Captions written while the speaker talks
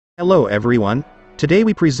Hello everyone. Today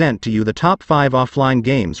we present to you the top 5 offline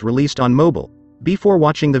games released on mobile. Before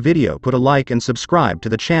watching the video, put a like and subscribe to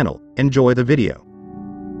the channel. Enjoy the video.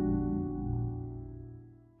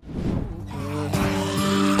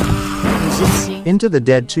 Into the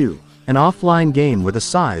Dead 2, an offline game with a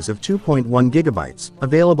size of 2.1 gigabytes,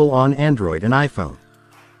 available on Android and iPhone.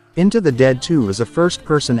 Into the Dead 2 is a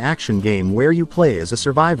first-person action game where you play as a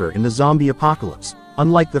survivor in the zombie apocalypse.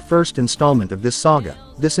 Unlike the first installment of this saga,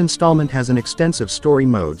 this installment has an extensive story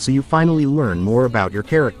mode, so you finally learn more about your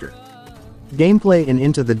character. Gameplay in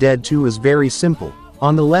Into the Dead 2 is very simple.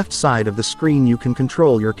 On the left side of the screen you can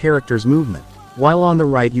control your character's movement, while on the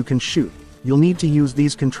right you can shoot. You'll need to use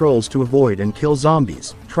these controls to avoid and kill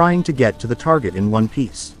zombies, trying to get to the target in one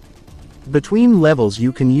piece. Between levels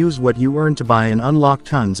you can use what you earn to buy and unlock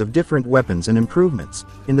tons of different weapons and improvements.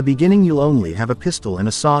 In the beginning you'll only have a pistol and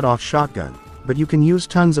a sawed-off shotgun, but you can use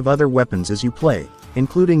tons of other weapons as you play,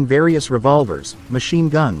 including various revolvers, machine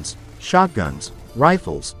guns, shotguns,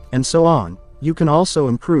 rifles, and so on. You can also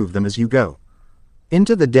improve them as you go.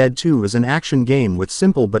 Into the Dead 2 is an action game with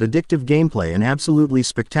simple but addictive gameplay and absolutely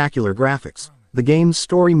spectacular graphics. The game's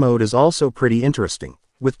story mode is also pretty interesting,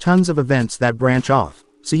 with tons of events that branch off,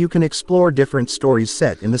 so you can explore different stories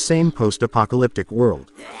set in the same post-apocalyptic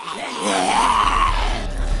world.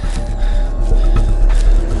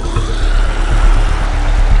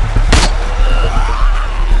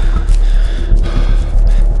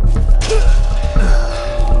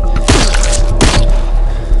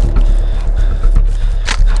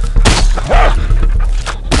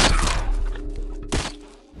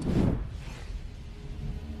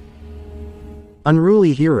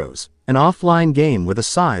 Unruly Heroes, an offline game with a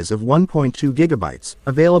size of 1.2 gigabytes,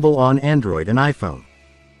 available on Android and iPhone.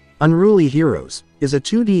 Unruly Heroes is a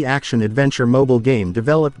 2D action-adventure mobile game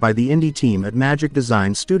developed by the indie team at Magic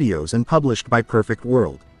Design Studios and published by Perfect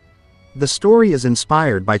World. The story is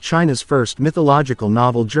inspired by China's first mythological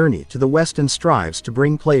novel Journey to the West and strives to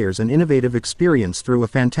bring players an innovative experience through a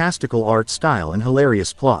fantastical art style and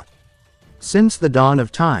hilarious plot. Since the dawn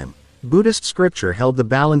of time, Buddhist scripture held the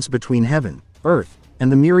balance between heaven, earth,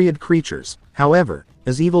 and the myriad creatures. However,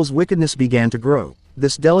 as evil's wickedness began to grow,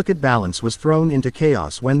 this delicate balance was thrown into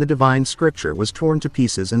chaos when the divine scripture was torn to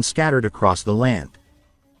pieces and scattered across the land.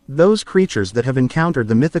 Those creatures that have encountered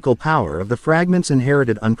the mythical power of the fragments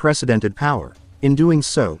inherited unprecedented power. In doing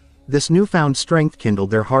so, this newfound strength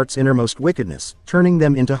kindled their heart's innermost wickedness, turning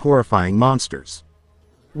them into horrifying monsters.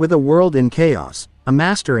 With a world in chaos, a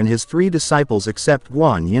master and his 3 disciples accept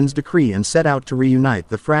Guan Yin's decree and set out to reunite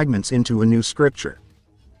the fragments into a new scripture.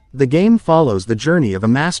 The game follows the journey of a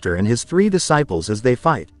master and his 3 disciples as they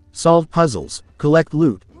fight, solve puzzles, collect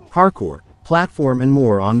loot, parkour, platform and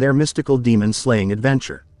more on their mystical demon-slaying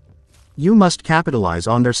adventure. You must capitalize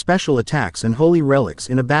on their special attacks and holy relics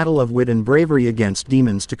in a battle of wit and bravery against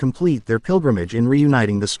demons to complete their pilgrimage in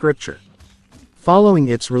reuniting the scripture. Following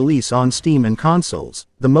its release on Steam and consoles,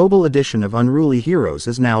 the mobile edition of Unruly Heroes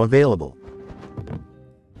is now available.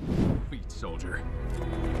 Soldier.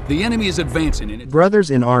 The enemy is advancing in it. Brothers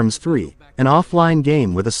in Arms 3, an offline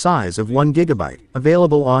game with a size of 1 gigabyte,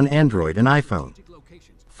 available on Android and iPhone.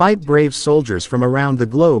 Fight brave soldiers from around the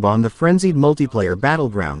globe on the frenzied multiplayer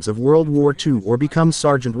battlegrounds of World War II or become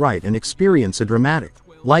Sergeant Wright and experience a dramatic,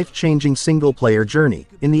 life-changing single-player journey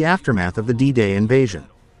in the aftermath of the D-Day invasion.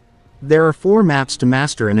 There are 4 maps to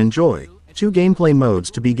master and enjoy, 2 gameplay modes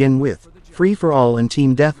to begin with, free-for-all and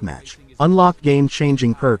team deathmatch. Unlock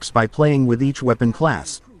game-changing perks by playing with each weapon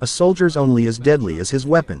class. A soldier's only as deadly as his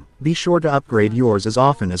weapon. Be sure to upgrade yours as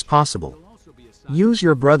often as possible. Use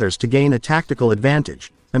your brothers to gain a tactical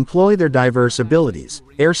advantage. Employ their diverse abilities,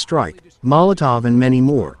 airstrike, Molotov and many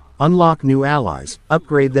more. Unlock new allies,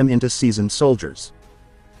 upgrade them into seasoned soldiers.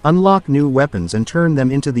 Unlock new weapons and turn them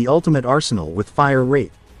into the ultimate arsenal with fire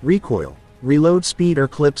rate, recoil, reload speed or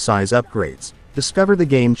clip size upgrades. Discover the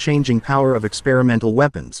game-changing power of experimental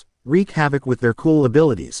weapons. Wreak havoc with their cool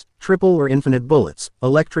abilities, triple or infinite bullets,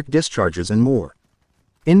 electric discharges and more.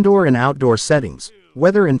 Indoor and outdoor settings,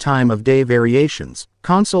 weather and time of day variations,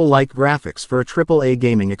 console-like graphics for a AAA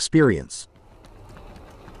gaming experience.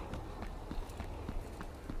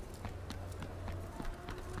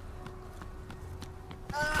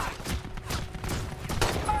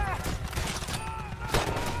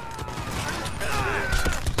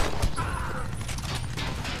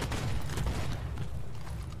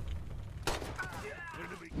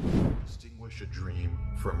 Distinguish a dream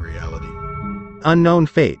from reality. Unknown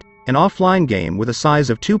Fate, an offline game with a size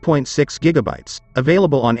of 2.6 gigabytes,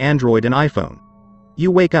 available on Android and iPhone.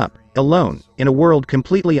 You wake up, alone, in a world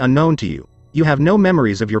completely unknown to you. You have no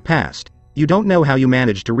memories of your past. You don't know how you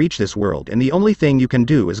managed to reach this world, and the only thing you can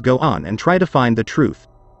do is go on and try to find the truth.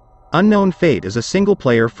 Unknown Fate is a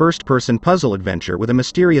single-player first-person puzzle adventure with a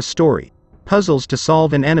mysterious story, puzzles to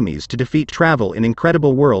solve and enemies to defeat. Travel in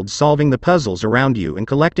incredible worlds, solving the puzzles around you and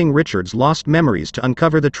collecting Richard's lost memories to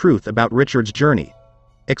uncover the truth about Richard's journey.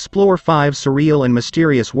 Explore 5 surreal and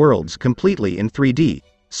mysterious worlds completely in 3D,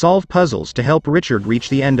 solve puzzles to help Richard reach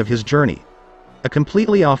the end of his journey. A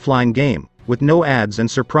completely offline game, with no ads and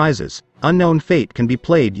surprises, Unknown Fate can be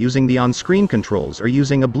played using the on-screen controls or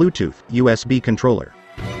using a Bluetooth USB controller.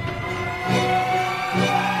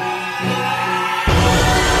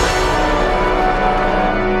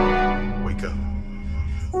 Wake up.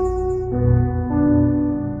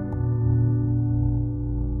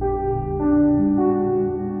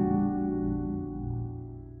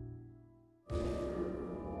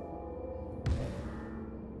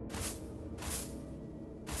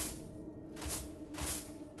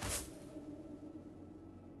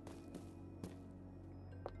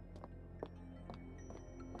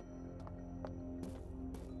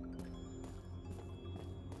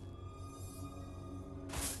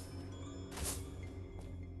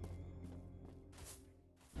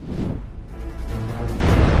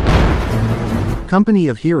 Company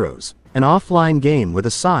of Heroes, an offline game with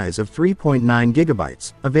a size of 3.9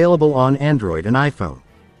 gigabytes, available on Android and iPhone.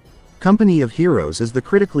 Company of Heroes is the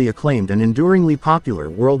critically acclaimed and enduringly popular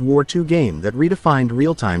World War II game that redefined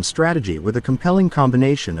real-time strategy with a compelling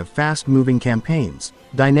combination of fast-moving campaigns,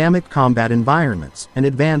 dynamic combat environments, and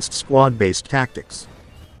advanced squad-based tactics.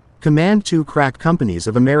 Command 2 crack companies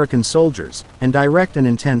of American soldiers, and direct an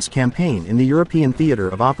intense campaign in the European theater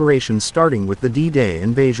of operations, starting with the D-Day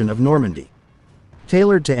invasion of Normandy.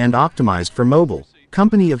 Tailored to and optimized for mobile,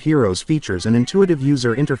 Company of Heroes features an intuitive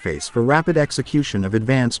user interface for rapid execution of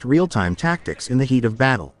advanced real-time tactics in the heat of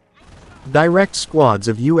battle. Direct squads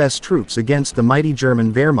of U.S. troops against the mighty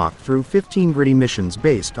German Wehrmacht through 15 gritty missions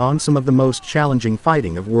based on some of the most challenging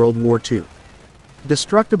fighting of World War II.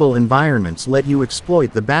 Destructible environments let you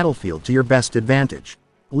exploit the battlefield to your best advantage.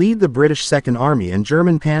 Lead the British Second Army and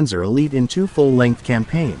German Panzer Elite in 2 full-length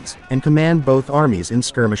campaigns, and command both armies in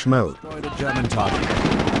skirmish mode. Destroy the German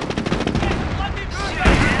target.